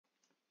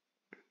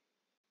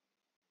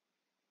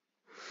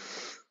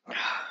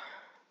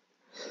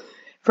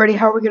Freddy,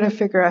 how are we gonna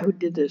figure out who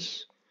did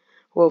this?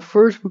 Well,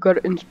 first we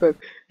gotta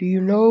inspect. Do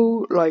you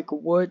know, like,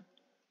 what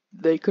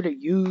they could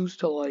have used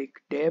to,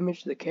 like,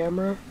 damage the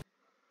camera?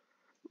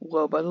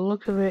 Well, by the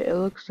look of it, it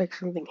looks like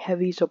something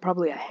heavy, so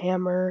probably a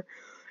hammer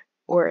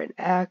or an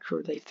axe,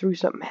 or they threw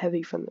something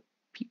heavy from the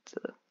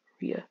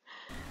pizzeria.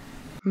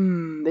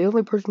 The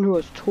only person who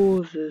has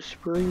tools is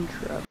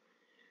Springtrap.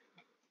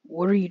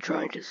 What are you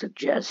trying to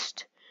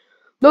suggest?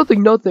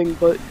 Nothing,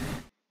 but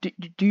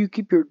do you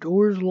keep your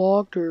doors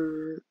locked,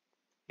 or...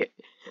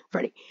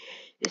 Freddy,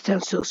 it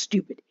sounds so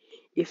stupid.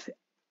 If,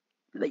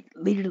 like,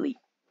 literally,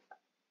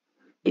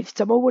 if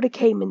someone would have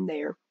came in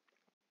there,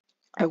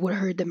 I would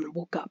have heard them and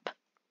woke up.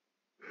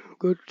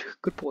 Good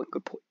point.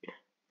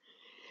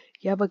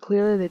 Yeah, but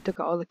clearly they took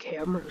all the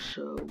cameras,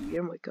 so we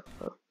didn't wake up,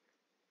 though.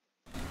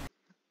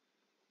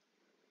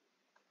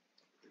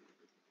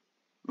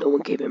 No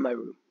one came in my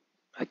room.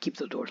 I keep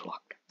the doors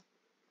locked.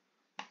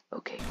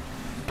 Okay,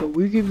 so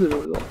we keep the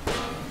doors locked.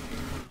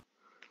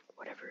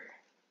 Whatever.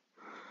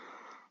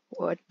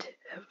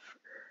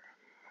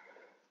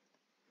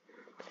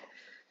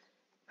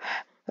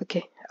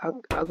 Okay,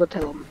 I'll go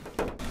tell them.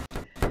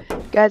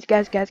 Guys.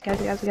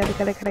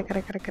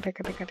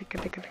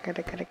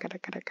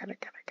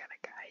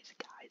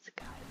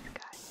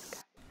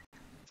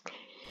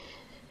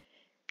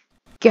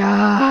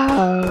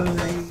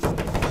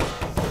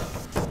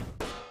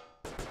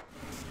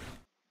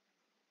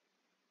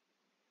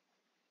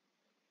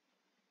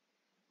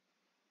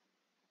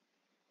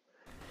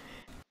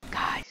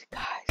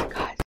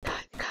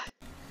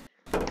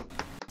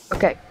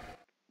 Okay,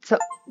 so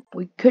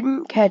we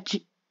couldn't catch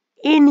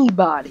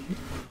anybody,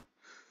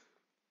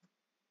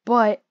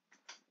 but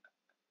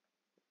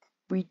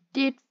we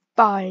did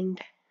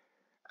find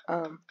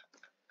that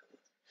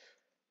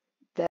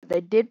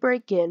they did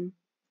break in.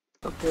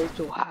 Okay,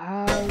 so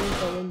how are we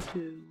going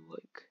to,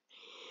 like,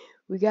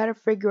 we gotta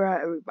figure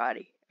out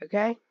everybody,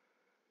 okay?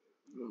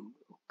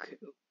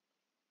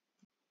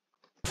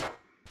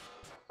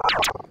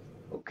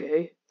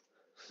 Okay,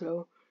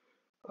 so,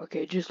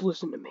 okay, just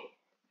listen to me.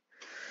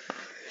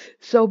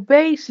 So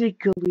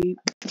basically,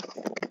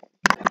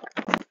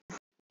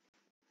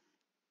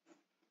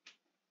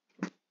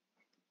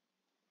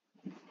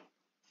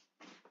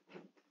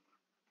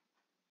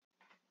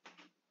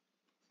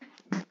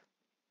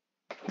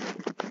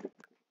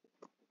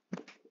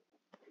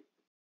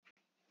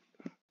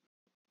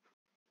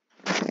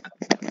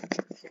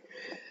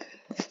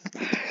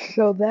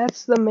 so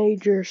that's the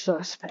major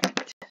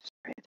suspect. Sorry,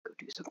 I have to go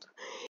do something.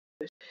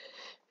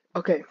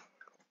 Okay.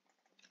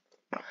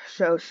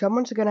 So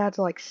someone's gonna have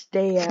to, like,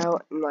 stay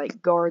out and, like,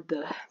 guard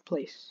the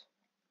place.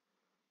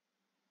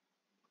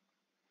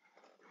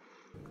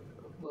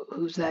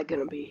 Who's that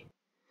gonna be?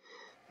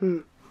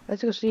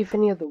 Let's go see if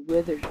any of the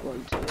Withers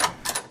want to.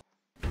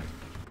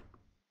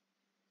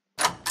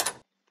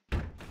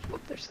 Oh,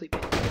 they're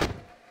sleeping.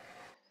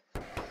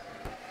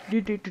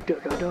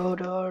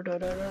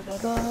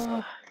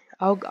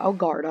 I'll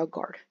guard.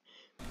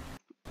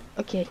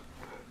 Okay.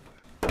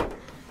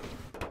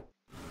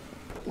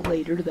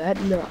 Later that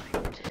night.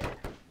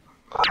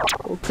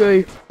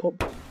 Okay,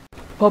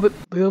 Puppet,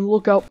 be on the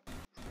lookout.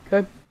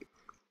 Okay.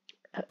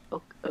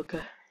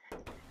 Okay.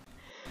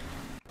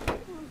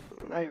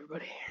 Night,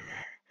 everybody.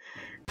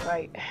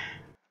 Night.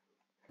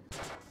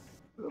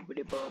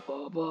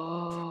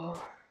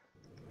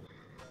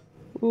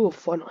 Ooh,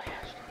 finally.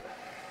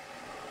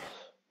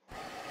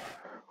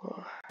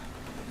 I'm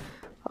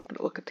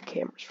gonna look at the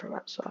cameras from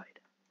outside.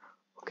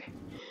 Okay.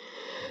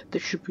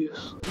 This should be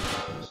asleep.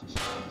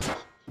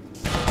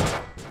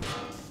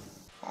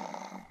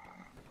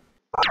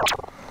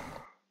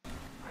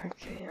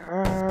 Okay,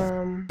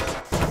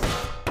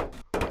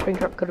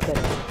 Springtrap, go to bed.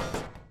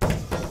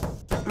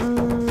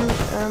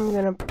 I'm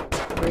gonna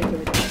break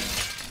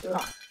everything.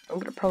 I'm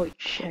gonna probably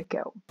check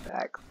out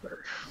back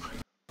first.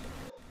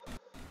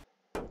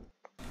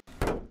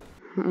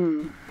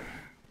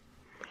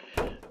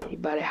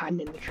 Anybody hiding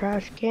in the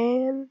trash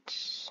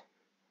cans?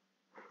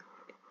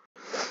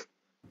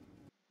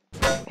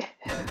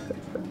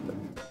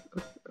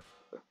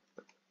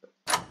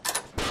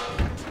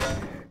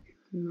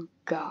 You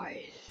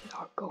guys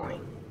are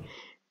going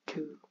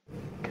to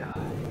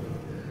die.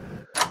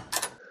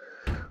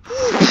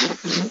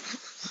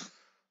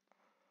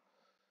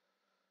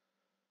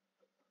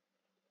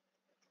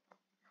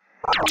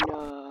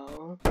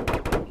 No,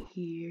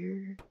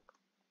 here.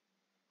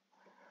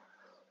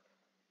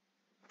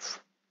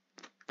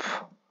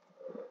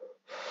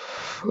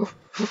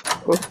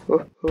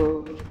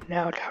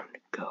 Now time to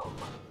go.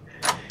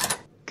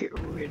 Get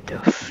rid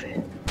of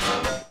it.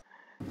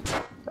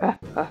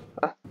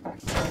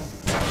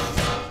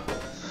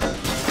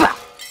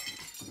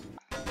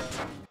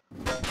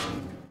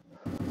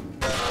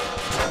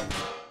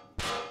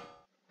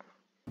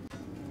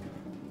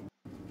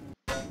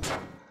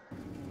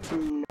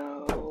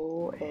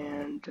 No,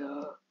 and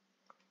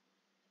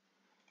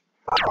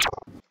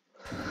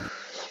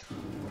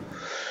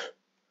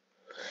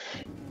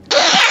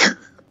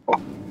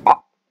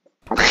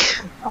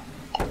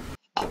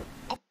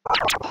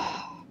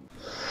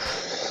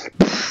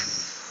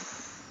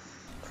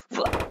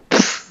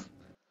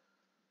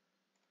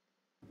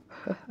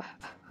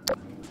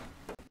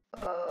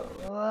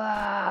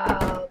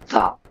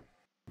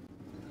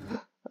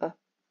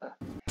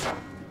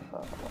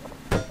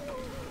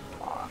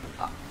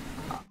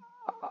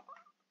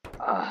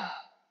Oh,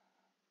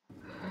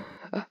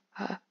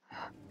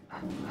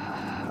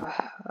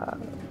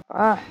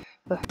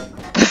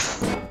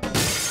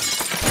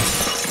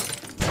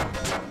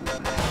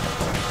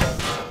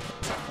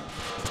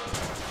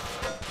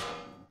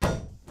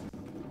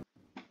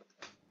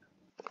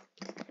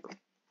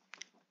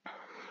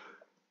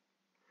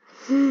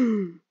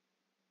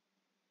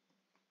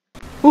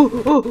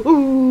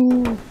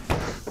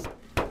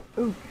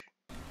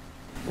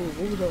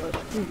 what was all that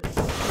screaming?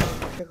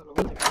 Check on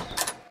the others.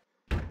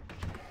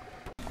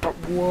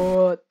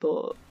 What the?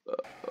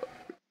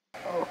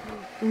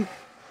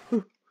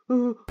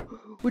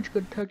 Which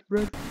got attacked,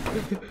 Brad?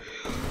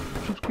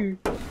 So scared.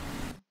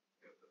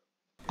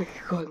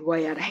 It's going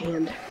way out of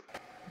hand.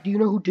 Do you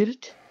know who did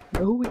it?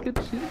 Know who we could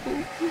see?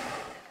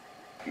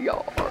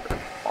 Yar,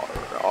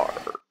 yar.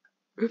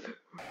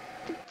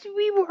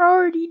 We were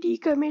already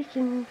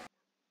decommissioned.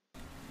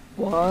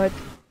 What?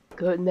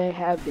 Couldn't they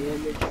have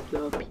damaged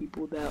the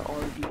people that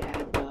already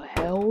had the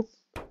health?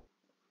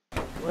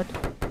 What?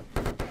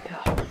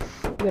 Yeah,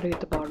 we gotta get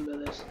to the bottom of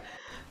this.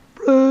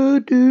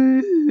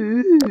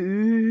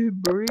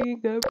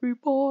 Bring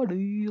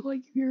everybody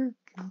like you're.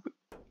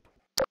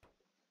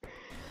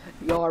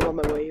 Yar on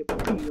my way.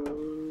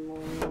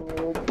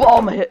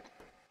 Bomb hit.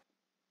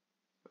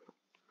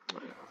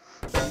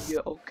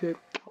 Yeah, okay.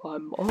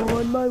 I'm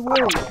on my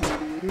way.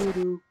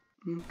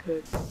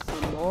 Okay,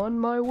 I'm on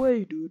my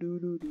way.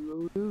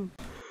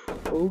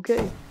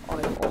 Okay,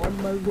 I'm on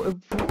my way.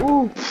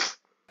 Oh,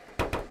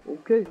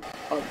 okay,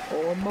 I'm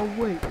on my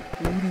way.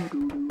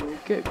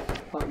 Okay,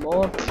 I'm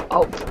on.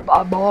 Oh,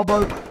 I'm on my.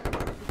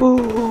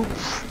 Oh,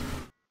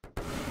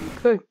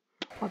 okay,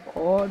 I'm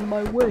on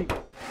my way.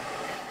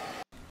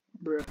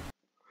 Bruh.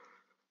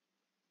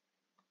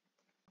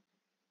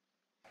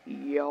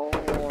 Yar.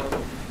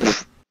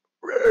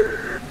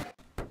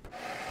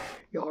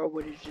 Yar,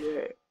 what is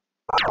that?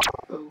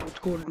 Oh, what's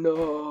going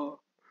on?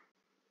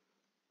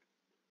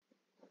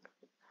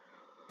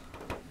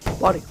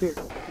 Body clear.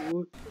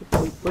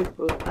 Wait.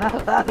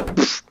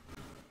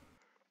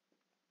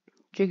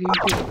 Jiggy, what?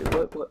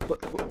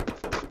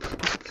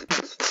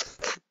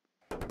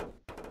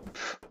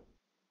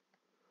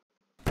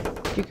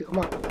 Jiggy, come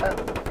on.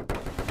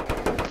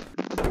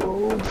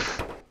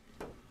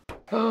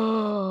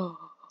 Oh.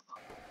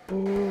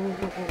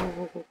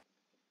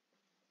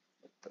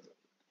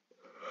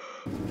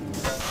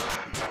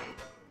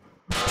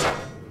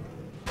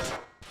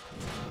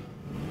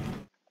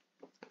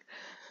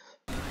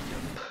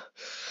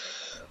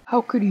 How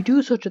could he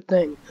do such a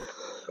thing?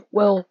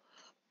 Well,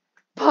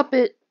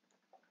 Puppet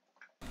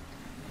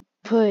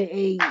put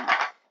a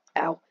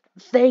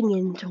thing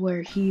into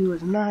where he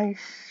was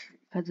nice,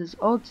 because his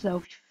old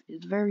self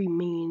is very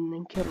mean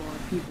and killed a lot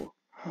of people.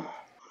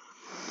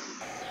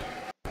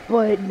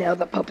 But now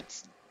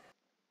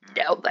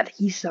that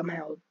he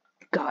somehow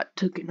got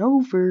taken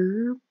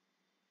over,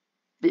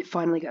 it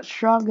finally got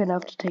strong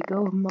enough to take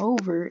him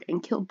over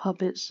and kill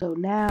Puppet, so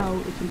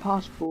now it's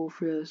impossible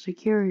for the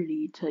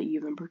security to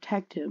even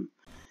protect him.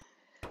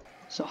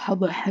 So how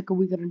the heck are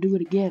we gonna do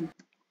it again?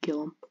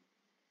 Kill him.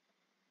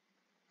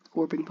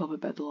 Or bring Puppet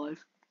back to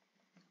life.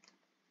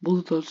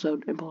 Both of those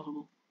sound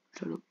impossible.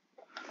 Shut up.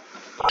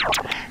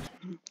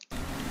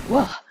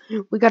 Well,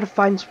 we gotta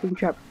find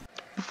Springtrap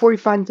before he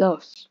finds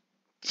us.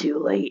 Too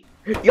late.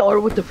 Y'all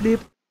with the flip.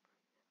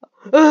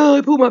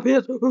 I pulled my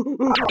pants.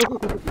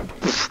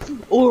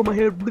 Oh, my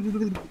head.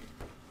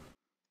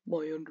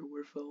 My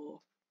underwear fell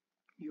off.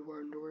 Your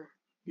underwear?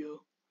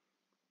 Yo.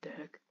 The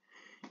heck?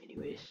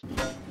 Anyways.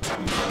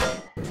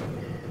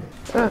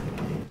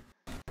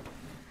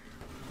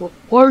 Well,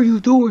 why are you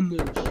doing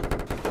this?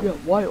 Yeah,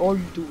 why are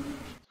you doing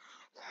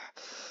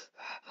this?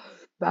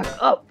 Back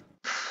up.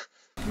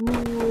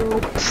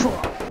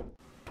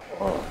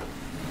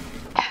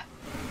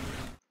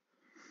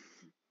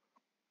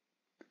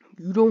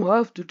 You don't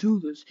have to do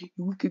this.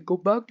 We could go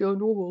back to our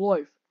normal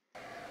life.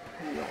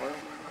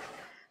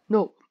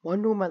 No, my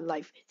normal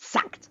life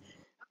sucked.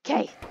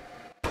 Okay,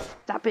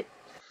 stop it.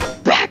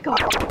 Back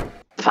up.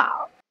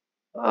 Pow.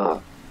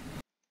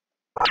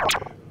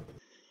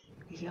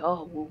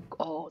 Y'all will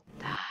all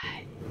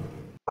die.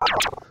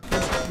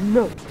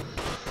 No.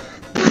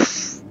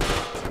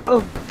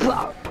 Oh.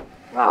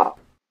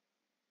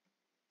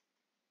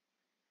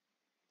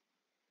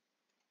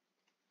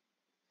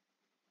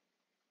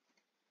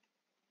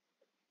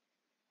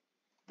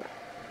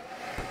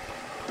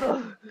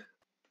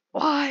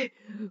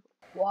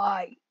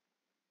 Why?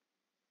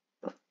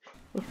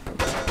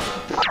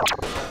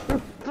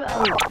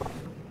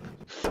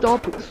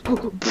 Stop it.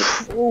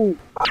 Oh.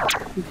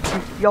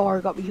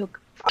 Yar got me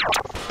hooked.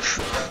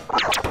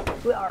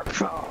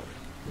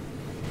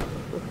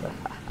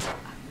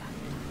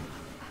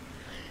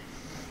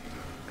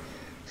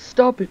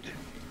 Stop it.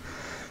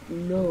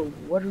 No,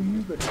 what are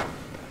you gonna do?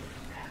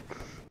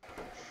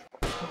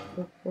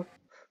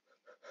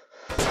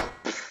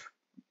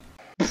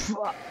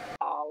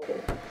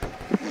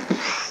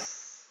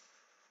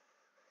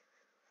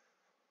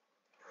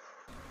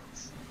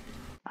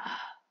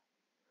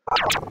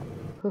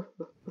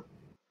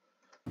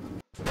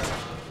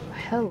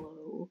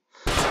 Hello.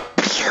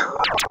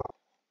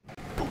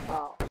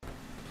 Oh.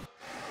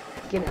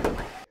 Get out of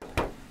my way.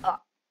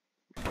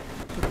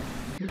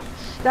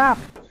 Stop!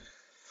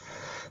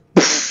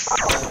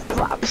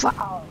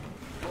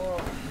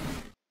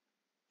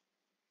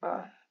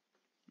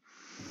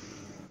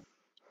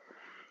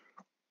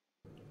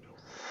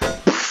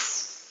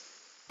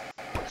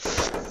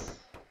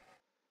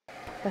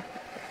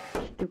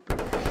 Stupid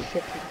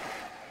shit.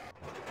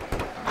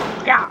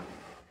 Yeah.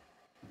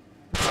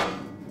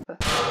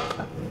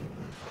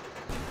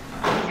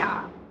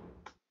 Yeah.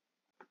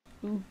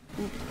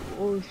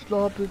 Oh,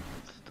 stop it.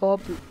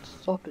 Stop it.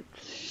 Stop it.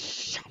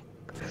 Shut up.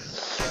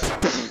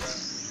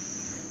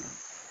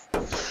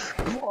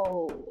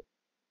 Whoa.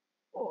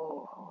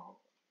 Oh.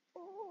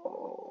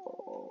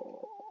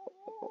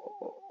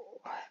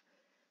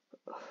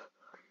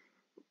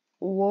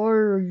 Why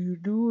are you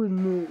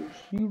doing this?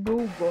 You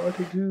know not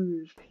to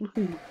do this,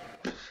 please.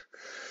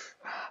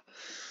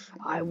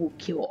 I will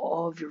kill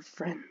all of your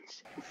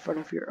friends in front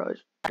of your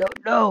eyes.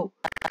 No,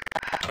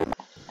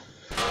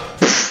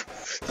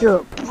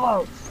 you're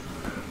both.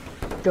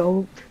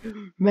 Don't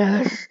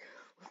mess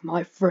with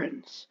my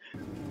friends.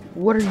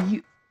 What are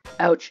you?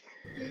 Ouch.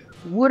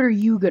 What are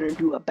you gonna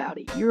do about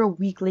it? You're a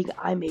weakling.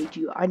 I made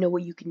you. I know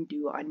what you can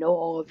do. I know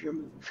all of your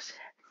moves.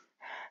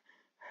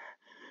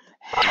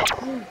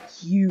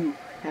 You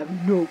have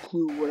no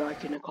clue what I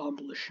can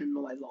accomplish in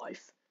my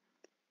life.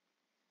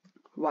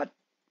 What?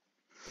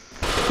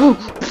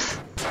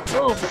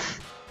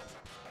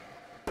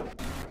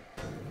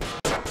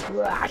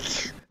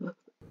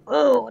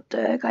 Oh, what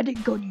the heck? I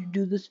didn't go to you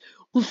do this.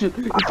 Listen,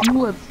 if you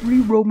let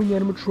free roaming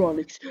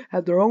animatronics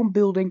have their own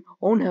building,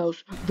 own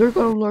house, they're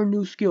gonna learn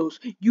new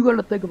skills. You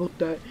gotta think about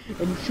that,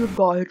 and you should have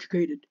got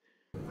educated.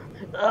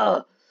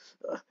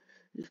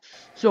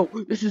 So,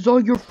 this is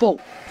all your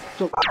fault.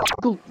 So,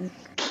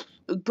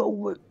 go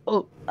with,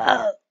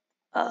 ah,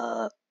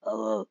 ah,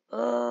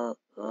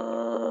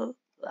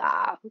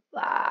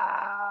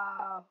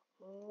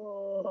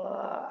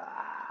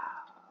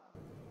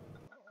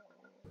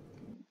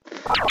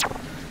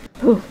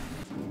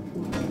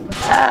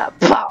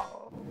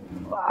 pow.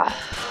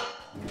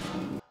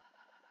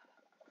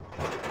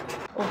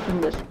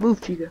 Open this.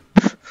 Move, Chica.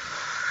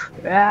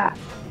 Pow.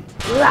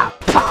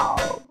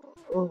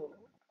 Oh.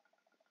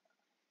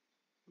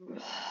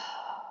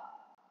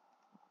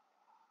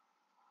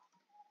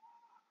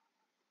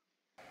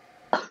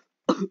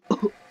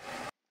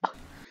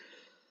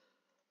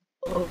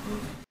 Oh.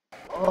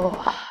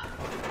 Oh.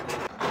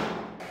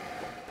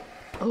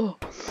 Oh,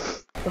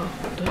 what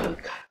the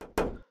heck?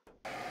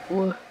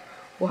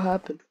 What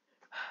happened?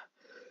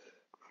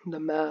 The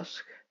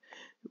mask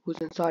was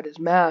inside his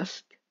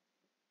mask.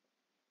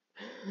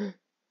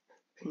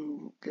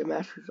 And the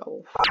mask is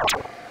off.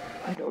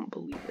 I don't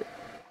believe it.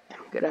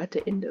 I'm gonna have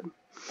to end him.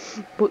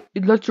 But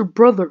that's your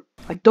brother.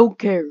 I don't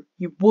care.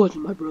 He was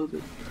my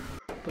brother.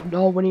 But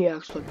not when he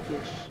acts like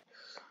this.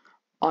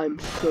 I'm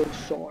so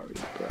sorry,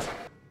 bro.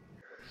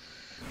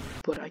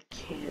 But I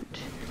can't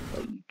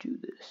let you do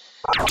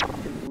this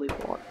and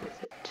live on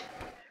with it.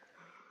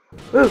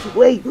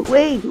 Wait,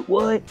 what?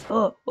 Wait,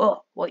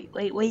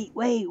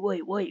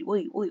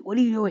 what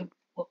are you doing?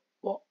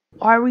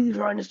 Why are you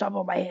trying to stop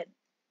on my head?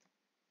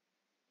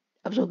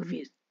 I'm so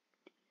confused.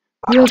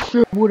 Yes,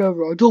 sir,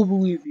 whatever, I don't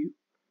believe you.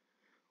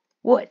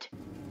 What?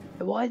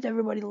 And why is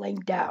everybody laying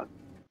down?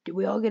 Did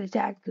we all get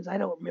attacked? Because I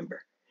don't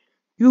remember.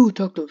 You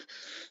attacked us.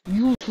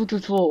 You switched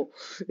us all.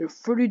 If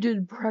Freddy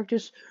didn't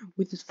practice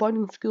with his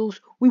fighting skills,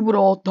 we would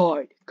all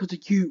died because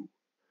of you.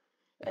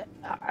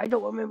 I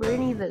don't remember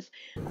any of this.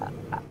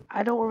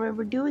 I don't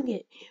remember doing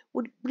it.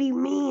 What do you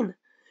mean?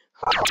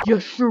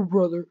 Yes, sure,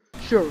 brother.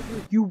 Sure,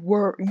 you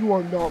are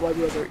not my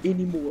brother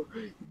anymore.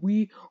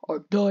 We are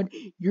done.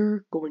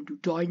 You're going to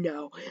die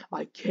now.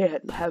 I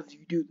can't have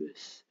you do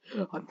this.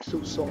 I'm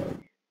so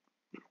sorry.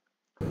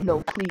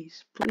 No,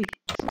 please. I'm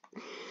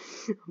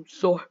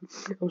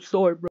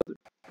sorry, brother.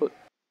 But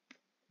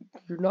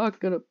you're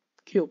not gonna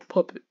kill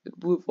Puppet and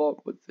move on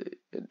with it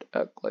and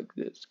act like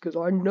this. Because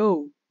I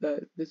know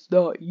that it's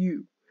not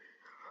you.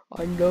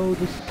 I know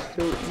this is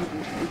still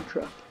evil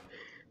Springtrap.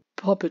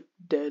 Puppet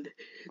dead.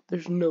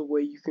 There's no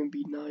way you can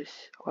be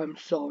nice. I'm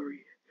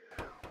sorry.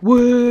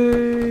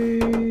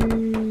 Wait!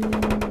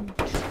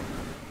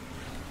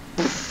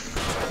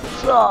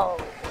 So.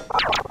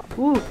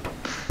 Ooh.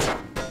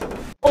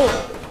 Oh.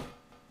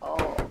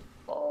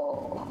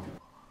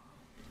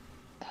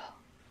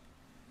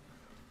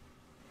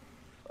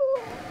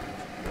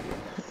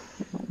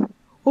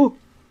 Oh,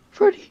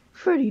 Freddy,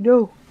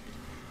 no.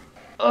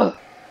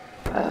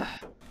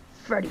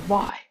 Freddy,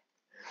 why?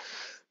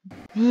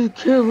 I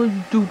can't let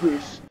you do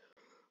this.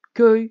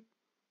 Okay?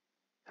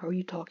 How are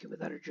you talking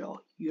without a jaw?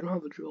 You don't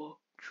have a jaw.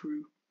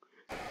 True.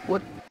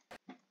 What?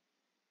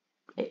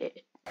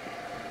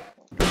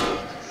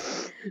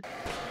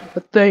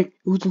 But it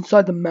was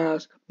inside the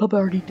mask. Papa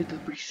already did the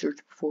research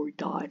before he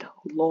died.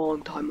 A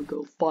long time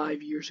ago.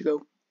 5 years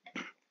ago.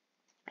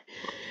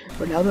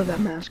 But now that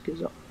mask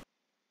is off.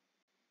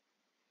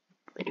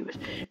 Anyways,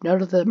 now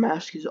that the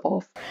mask is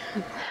off,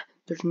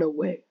 there's no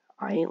way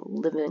I ain't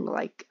living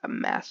like a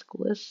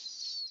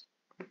maskless.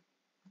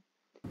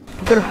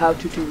 I'm gonna have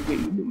to get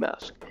you a new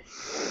mask.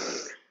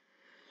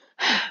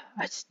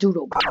 I still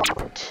don't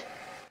believe it.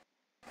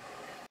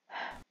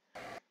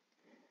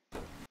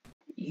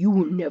 You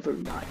were never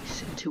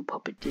nice until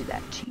Puppet did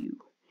that to you.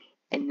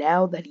 And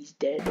now that he's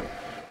dead,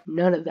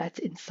 none of that's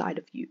inside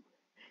of you.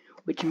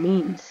 Which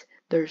means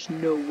there's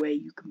no way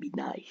you can be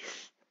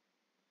nice.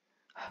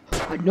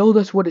 I know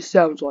that's what it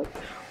sounds like,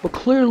 but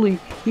clearly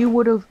he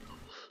would have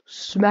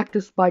smacked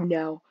us by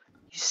now.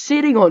 He's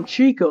sitting on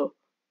Chica.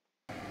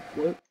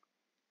 What?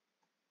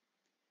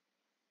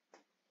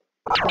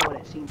 That's not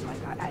what it seems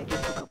like. I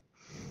just woke up.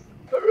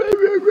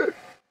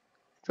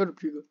 Shut up,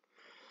 Chica.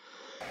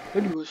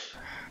 Anyways,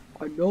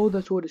 I know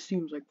that's what it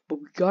seems like, but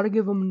we gotta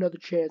give him another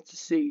chance to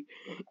see.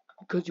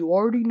 Because you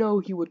already know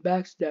he would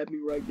backstab me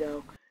right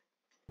now.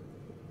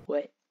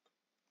 What?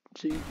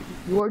 So you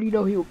already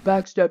know he would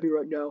backstab me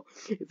right now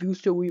if he was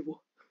still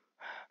evil.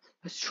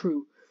 That's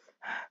true.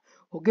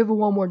 We'll give him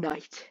one more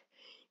night.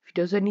 If he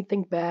does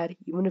anything bad,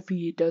 even if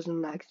he does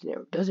an accident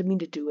or doesn't mean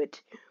to do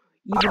it,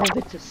 even if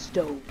it's a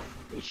stove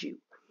issue,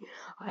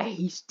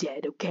 he's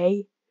dead,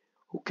 okay?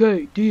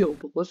 Okay, deal,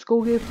 but let's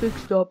go get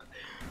fixed up.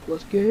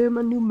 Let's get him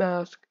a new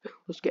mask.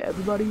 Let's get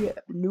everybody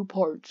new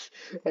parts.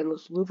 And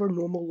let's live our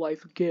normal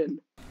life again.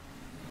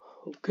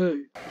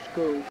 Okay, let's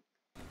go.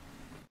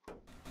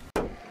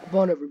 Come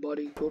on,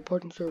 everybody. Go to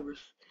part and service.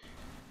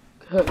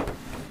 Okay.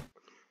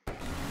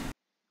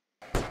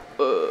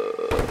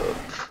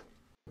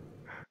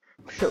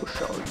 I'm so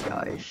sorry,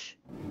 guys.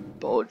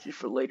 Apologies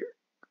for later.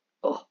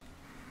 Oh.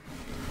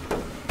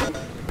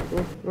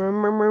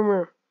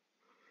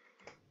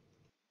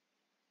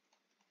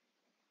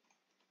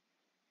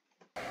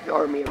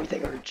 Yar me,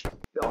 everything hurts.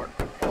 Yar.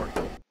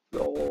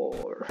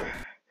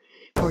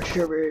 Part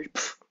server.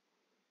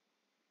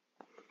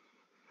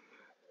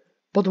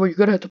 By the way, you're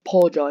gonna have to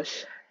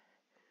apologize.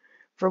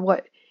 For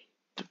what?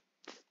 To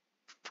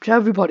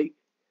everybody.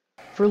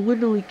 For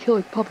literally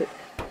killing Puppet.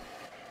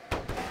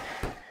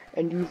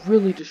 And you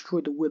really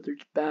destroyed the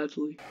Wizards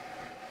badly.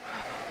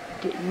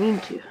 Didn't mean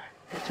to.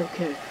 It's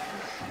okay.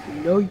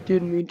 You know you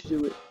didn't mean to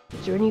do it.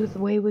 Is there any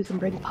way we can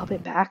bring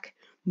Puppet back?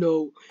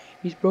 No.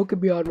 He's broken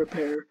beyond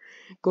repair.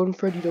 Golden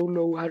Freddy don't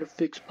know how to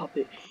fix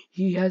Puppet.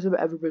 He hasn't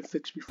ever been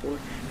fixed before.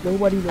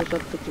 Nobody knows how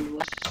to fix him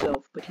unless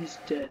himself, but he's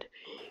dead.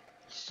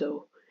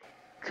 So,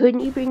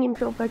 couldn't he bring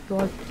himself back to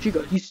life?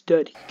 Chica, he's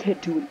dead. He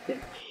can't do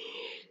anything.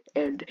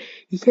 And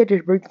he can't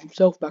just bring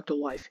himself back to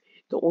life.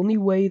 The only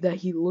way that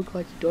he looked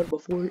like he done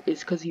before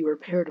is because he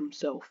repaired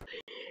himself.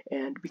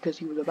 And because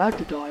he was about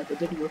to die, but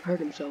then he repaired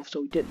himself,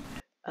 so he didn't.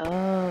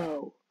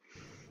 Oh.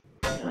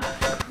 Ugh,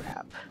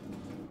 crap.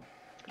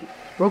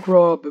 Broke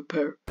Rob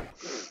repair.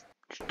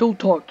 Just don't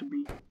talk to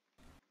me.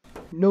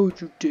 You know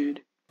what you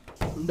did.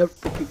 I'll never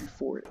forgive you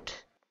for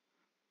it.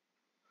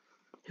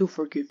 He'll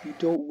forgive you,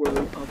 don't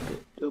worry,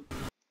 Puppet.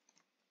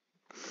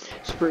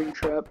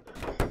 Springtrap.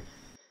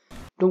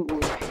 Don't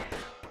worry.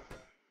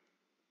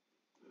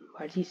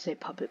 Why did he say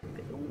Puppet?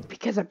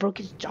 Because I broke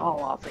his jaw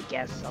off, I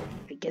guess, so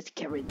I guess he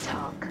can't really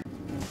talk.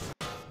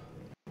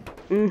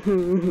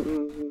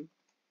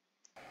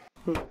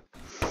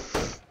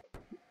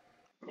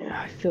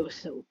 I feel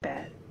so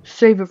bad.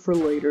 Save it for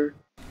later.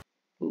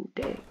 Ooh,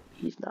 dang.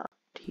 He's not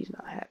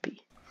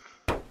happy.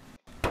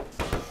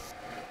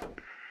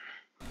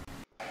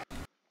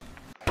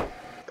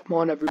 Come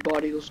on,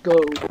 everybody, let's go.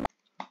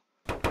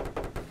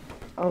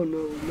 Oh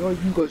no,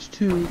 not you guys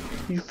too.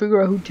 Did you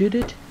figure out who did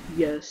it?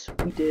 Yes,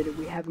 we did, and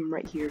we have him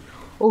right here.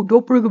 Oh,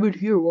 don't bring him in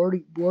here. We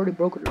already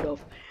broke it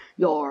enough.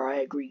 Yar, I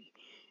agree.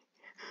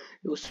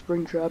 It was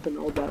Springtrap and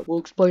all that. We'll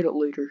explain it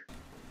later.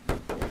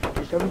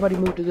 Just everybody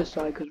move to this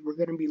side, because we're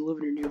gonna be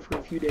living in here for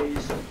a few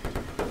days.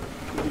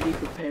 We need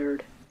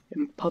prepared.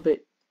 And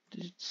Puppet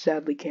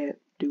sadly can't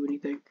do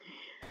anything.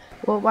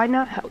 Well, why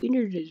not? How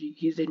injured is he?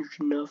 He's injured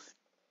enough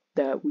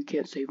that we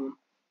can't save him.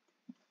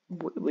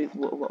 Wait,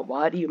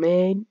 what do you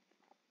mean?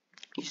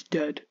 He's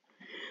dead.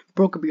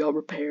 Broken beyond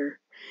repair.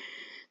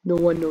 No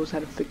one knows how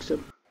to fix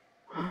him.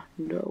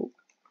 No.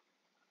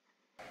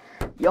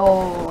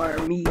 Your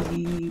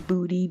meaty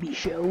booty be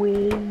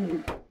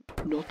showing.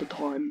 Not the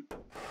time.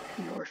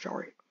 You're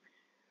sorry.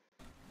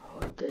 Oh,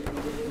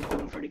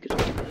 Golden Freddy gets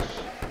to do this.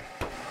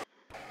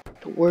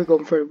 Don't worry,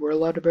 Golden Freddy. We're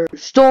allowed to bear.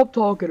 Stop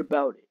talking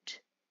about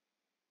it.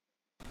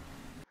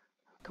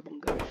 Come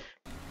on, guys.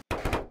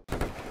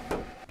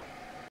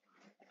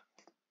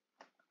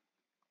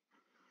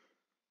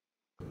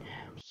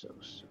 I'm so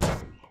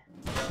sorry.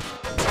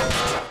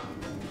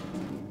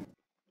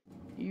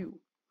 You.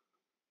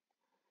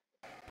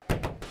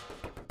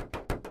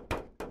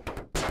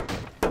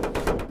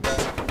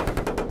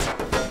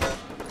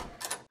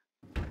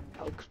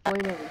 I'll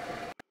explain everything.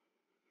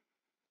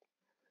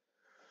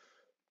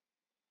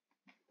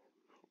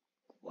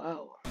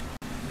 Wow. I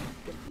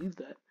can't believe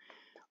that.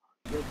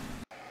 Yep.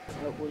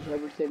 That was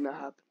everything that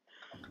happened.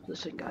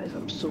 Listen, guys,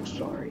 I'm so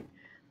sorry.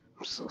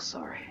 I'm so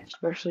sorry.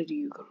 Especially to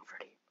you, Golden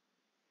Freddy.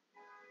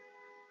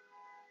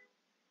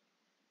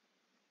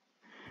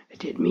 I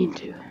didn't mean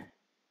to.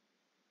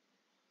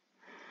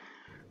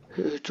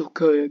 It's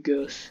okay, I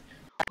guess.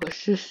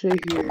 Let's just stay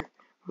here.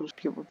 Let's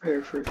get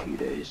prepared for a few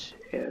days,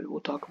 and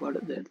we'll talk about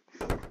it then.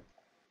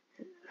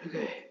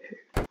 Okay,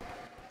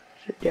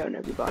 sit down,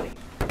 everybody.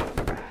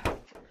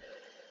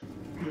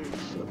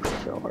 So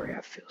sorry,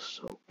 I feel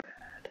so